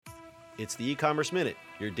It's the E-Commerce Minute,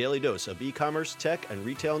 your daily dose of e-commerce, tech, and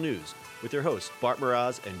retail news with your hosts Bart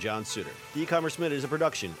Mraz and John Suter. The E-Commerce Minute is a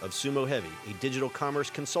production of Sumo Heavy, a digital commerce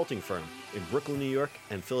consulting firm in Brooklyn, New York,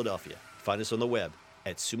 and Philadelphia. Find us on the web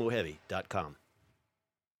at sumoheavy.com.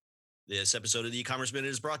 This episode of the E-Commerce Minute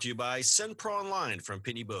is brought to you by SendPro Online from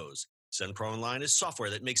Pitney Bowes. SendPro Online is software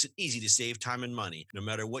that makes it easy to save time and money, no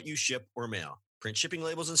matter what you ship or mail. Print shipping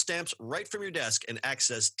labels and stamps right from your desk and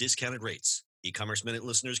access discounted rates. E-Commerce Minute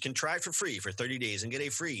listeners can try it for free for 30 days and get a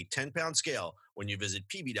free 10-pound scale when you visit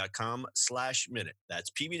pb.com/minute.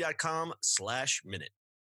 That's pb.com/minute.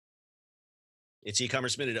 It's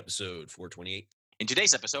E-Commerce Minute episode 428. In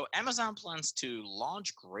today's episode, Amazon plans to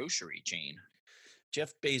launch grocery chain.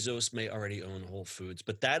 Jeff Bezos may already own Whole Foods,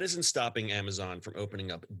 but that isn't stopping Amazon from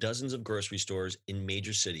opening up dozens of grocery stores in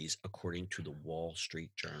major cities, according to the Wall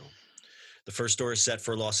Street Journal. The first store is set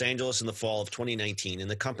for Los Angeles in the fall of 2019, and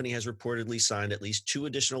the company has reportedly signed at least 2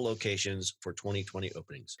 additional locations for 2020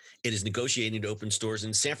 openings. It is negotiating to open stores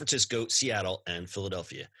in San Francisco, Seattle, and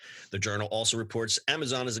Philadelphia. The Journal also reports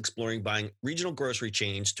Amazon is exploring buying regional grocery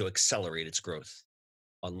chains to accelerate its growth.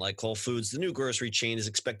 Unlike Whole Foods, the new grocery chain is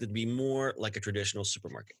expected to be more like a traditional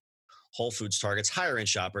supermarket. Whole Foods targets higher-end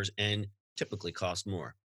shoppers and typically cost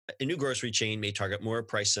more. A new grocery chain may target more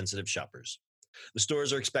price-sensitive shoppers. The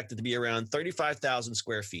stores are expected to be around 35,000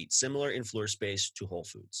 square feet, similar in floor space to Whole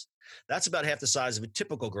Foods. That's about half the size of a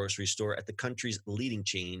typical grocery store at the country's leading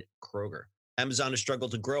chain, Kroger. Amazon has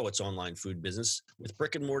struggled to grow its online food business. With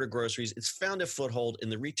brick-and-mortar groceries, it's found a foothold in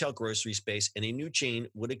the retail grocery space, and a new chain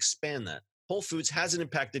would expand that. Whole Foods hasn't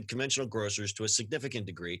impacted conventional grocers to a significant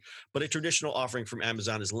degree, but a traditional offering from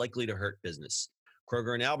Amazon is likely to hurt business.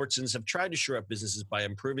 Kroger and Albertsons have tried to shore up businesses by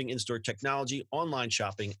improving in-store technology, online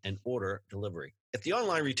shopping, and order delivery. If the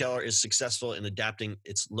online retailer is successful in adapting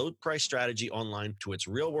its low-price strategy online to its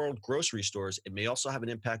real-world grocery stores, it may also have an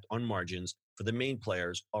impact on margins for the main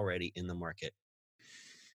players already in the market.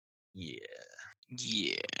 Yeah.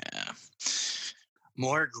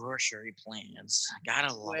 More grocery plans.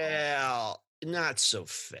 Gotta love it. Well, not so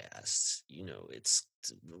fast. It's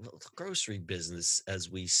grocery business, as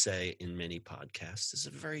we say in many podcasts, is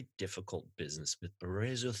a very difficult business with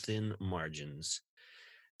razor-thin margins.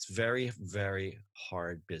 It's very, very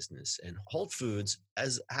hard business. And Whole Foods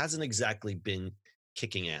hasn't exactly been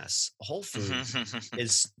kicking ass. Whole Foods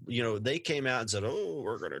is, they came out and said, oh,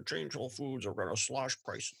 we're going to change Whole Foods. We're going to slash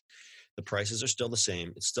prices. The prices are still the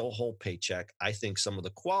same. It's still a whole paycheck. I think some of the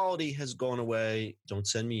quality has gone away. Don't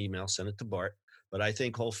send me email. Send it to Bart. But I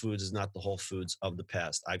think Whole Foods is not the Whole Foods of the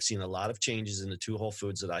past. I've seen a lot of changes in the 2 Whole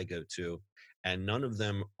Foods that I go to, and none of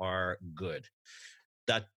them are good.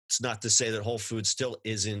 That's not to say that Whole Foods still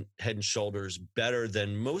isn't head and shoulders better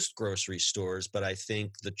than most grocery stores, but I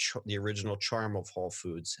think the original charm of Whole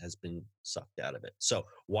Foods has been sucked out of it. So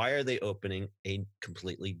why are they opening a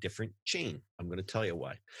completely different chain? I'm going to tell you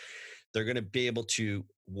why. They're going to be able to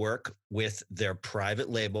work with their private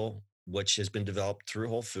label, which has been developed through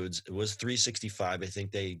Whole Foods. It was 365. I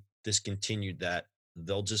think they discontinued that.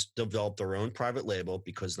 They'll just develop their own private label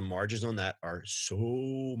because the margins on that are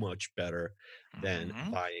so much better than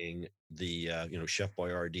buying the, Chef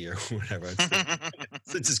Boyardee or whatever.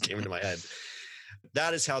 It just came into my head.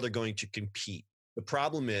 That is how they're going to compete. The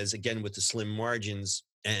problem is, again, with the slim margins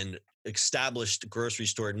and established grocery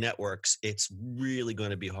store networks, it's really going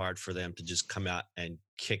to be hard for them to just come out and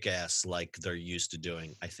kick ass like they're used to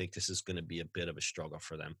doing. I think this is going to be a bit of a struggle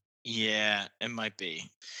for them. Yeah, it might be.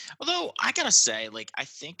 Although I gotta say, I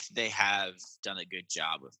think they have done a good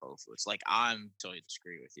job with Whole Foods. I'm totally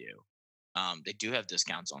disagree with you. They do have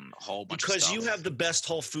discounts on a whole bunch of because stuff. you have the best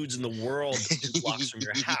Whole Foods in the world 2 blocks from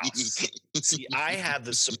your house. See, I have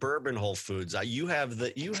the suburban Whole Foods.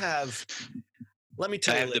 Let me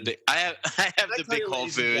tell you, I have the big Whole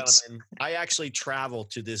Foods. I actually travel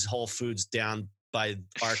to this Whole Foods down by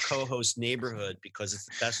our co-host neighborhood because it's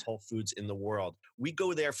the best Whole Foods in the world. We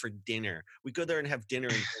go there for dinner. We go there and have dinner.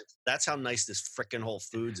 And that's how nice this frickin' Whole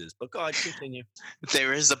Foods is. But go ahead, continue.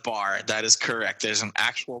 There is a bar. That is correct. There's an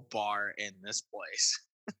actual bar in this place.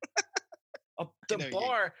 The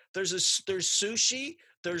bar. There's sushi.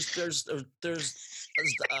 There's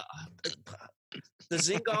the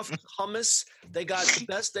Zingoff hummus. They got the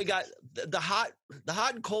best. They got the hot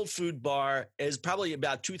and cold food bar is probably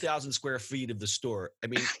about 2,000 square feet of the store. I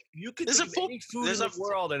mean, you could think of any food in the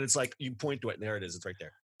world, and it's like you point to it, and there it is. It's right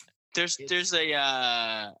there.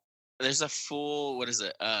 There's a full, what is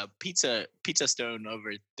it? Pizza stone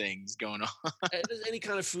over things going on. There's any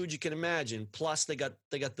kind of food you can imagine. Plus, they got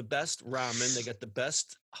the best ramen. They got the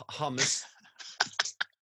best hummus.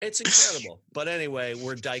 It's incredible. But anyway,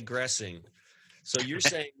 we're digressing. So you're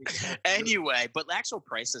saying Anyway, but the actual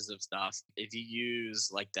prices of stuff, if you use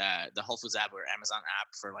like the Whole Foods app or Amazon app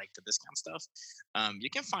for like the discount stuff, you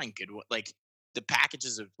can find like the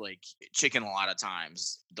packages of like chicken. A lot of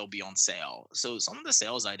times they'll be on sale, so some of the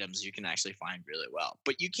sales items you can actually find really well.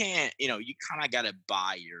 But you can't, you kind of got to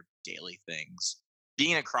buy your daily things.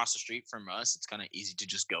 Being across the street from us, it's kind of easy to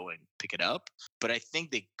just go and pick it up. But I think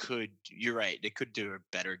they could. You're right. They could do a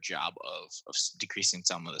better job of decreasing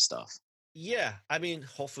some of the stuff. Yeah, I mean,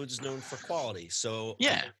 Whole Foods is known for quality. So I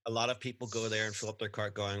Yeah, think a lot of people go there and fill up their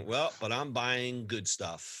cart going, well, but I'm buying good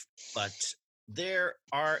stuff. But there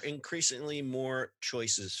are increasingly more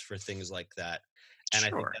choices for things like that. And I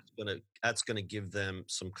think sure. that's gonna give them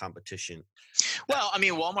some competition. Well, I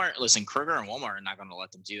mean, Walmart. Listen, Kroger and Walmart are not going to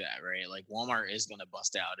let them do that, right? Like Walmart is going to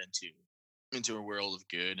bust out into a world of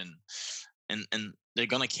good, and they're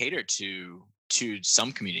going to cater to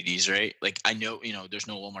some communities, right? Like I know, there's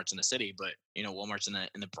no Walmarts in the city, but Walmarts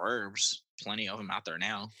in the burbs, plenty of them out there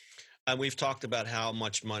now. And we've talked about how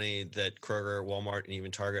much money that Kroger, Walmart, and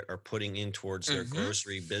even Target are putting in towards their Hmm.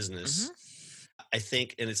 grocery Hmm. business. I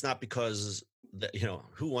think, and it's not because that,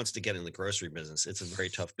 who wants to get in the grocery business? It's a very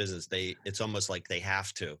tough business. It's almost like they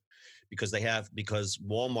have to, because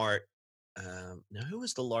Walmart. Now, who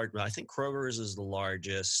is the large? I think Kroger's is the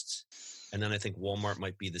largest, and then I think Walmart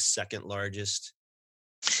might be the second largest.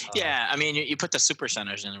 Uh, Yeah, I mean, you put the super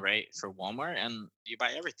centers in, right, for Walmart, and you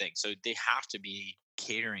buy everything, so they have to be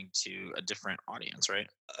catering to a different audience, right?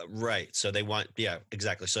 right. So they want, yeah,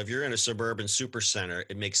 exactly. So if you're in a suburban super center,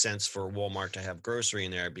 it makes sense for Walmart to have grocery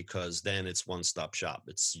in there because then it's one stop shop.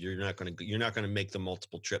 You're not gonna make the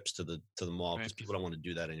multiple trips to the mall Right. because people don't want to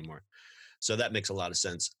do that anymore. So that makes a lot of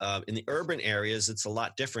sense. In the urban areas, it's a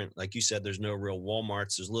lot different. Like you said, there's no real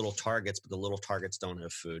Walmarts. There's little Targets, but the little Targets don't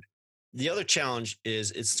have food. The other challenge is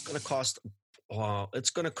it's going to cost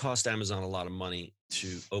Amazon a lot of money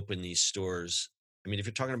to open these stores. I mean, if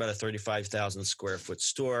you're talking about a 35,000 square foot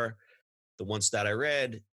store, the one stat I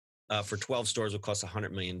read for 12 stores will cost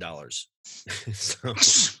 $100 million. So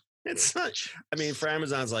it's not. I mean, for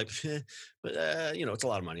Amazon's like, but it's a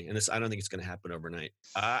lot of money, and I don't think it's going to happen overnight.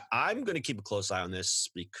 I'm going to keep a close eye on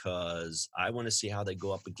this because I want to see how they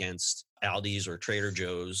go up against Aldi's or Trader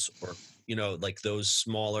Joe's or like those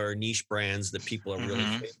smaller niche brands that people are really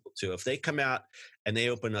Hmm. faithful to. If they come out and they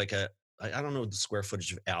open like I don't know what the square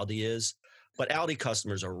footage of Aldi is, but Aldi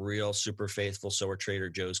customers are real super faithful. So are Trader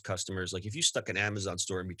Joe's customers. Like if you stuck an Amazon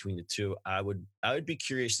store in between the two, I would be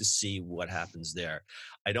curious to see what happens there.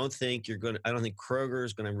 I don't think Kroger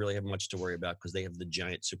is gonna really have much to worry about because they have the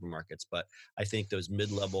giant supermarkets. But I think those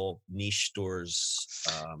mid-level niche stores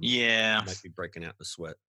Yeah. might be breaking out the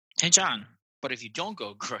sweat. Hey, John, but if you don't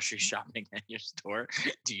go grocery shopping at your store,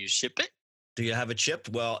 do you ship it? Do you have a chip?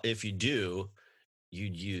 Well, if you do,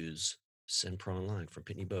 you'd use Send Pro Online from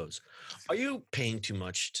Pitney Bowes. Are you paying too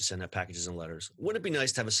much to send out packages and letters? Wouldn't it be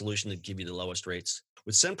nice to have a solution that give you the lowest rates?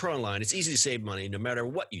 With Send Pro Online, it's easy to save money no matter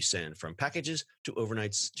what you send, from packages to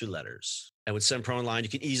overnights to letters. And with Send Pro Online, you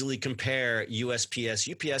can easily compare USPS,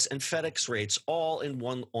 UPS, and FedEx rates all in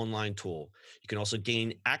one online tool. You can also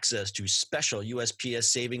gain access to special USPS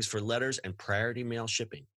savings for letters and priority mail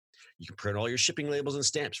shipping. You can print all your shipping labels and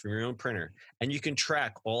stamps from your own printer, and you can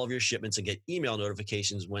track all of your shipments and get email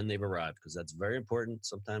notifications when they've arrived, because that's very important.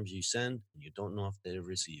 Sometimes you send and you don't know if they've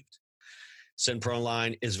received. Send Pro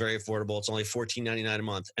Online is very affordable. It's only $14.99 a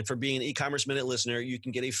month. And for being an e-commerce minute listener, you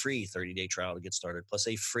can get a free 30-day trial to get started, plus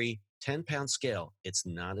a free 10-pound scale. It's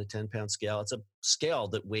not a 10-pound scale. It's a scale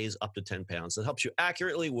that weighs up to 10 pounds that helps you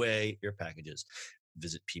accurately weigh your packages.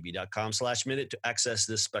 Visit pb.com/minute to access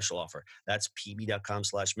this special offer. That's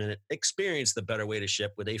pb.com/minute. Experience the better way to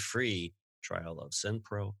ship with a free trial of Send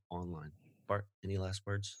Pro Online. Bart, any last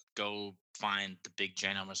words? Go find the big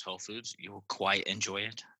ginormous Whole Foods. You will quite enjoy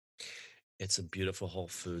it. It's a beautiful Whole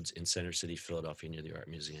Foods in Center City, Philadelphia, near the Art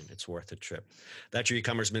Museum. It's worth a trip. That's your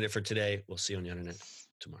e-commerce minute for today. We'll see you on the internet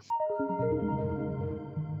tomorrow.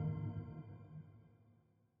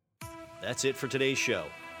 That's it for today's show.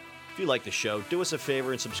 If you like the show, do us a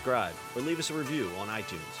favor and subscribe or leave us a review on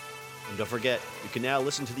iTunes. And don't forget, you can now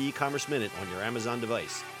listen to the e-commerce minute on your Amazon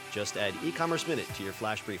device. Just add e-commerce minute to your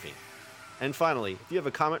flash briefing. And finally, if you have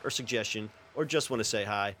a comment or suggestion or just want to say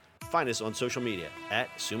hi, find us on social media at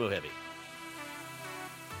Sumo Heavy.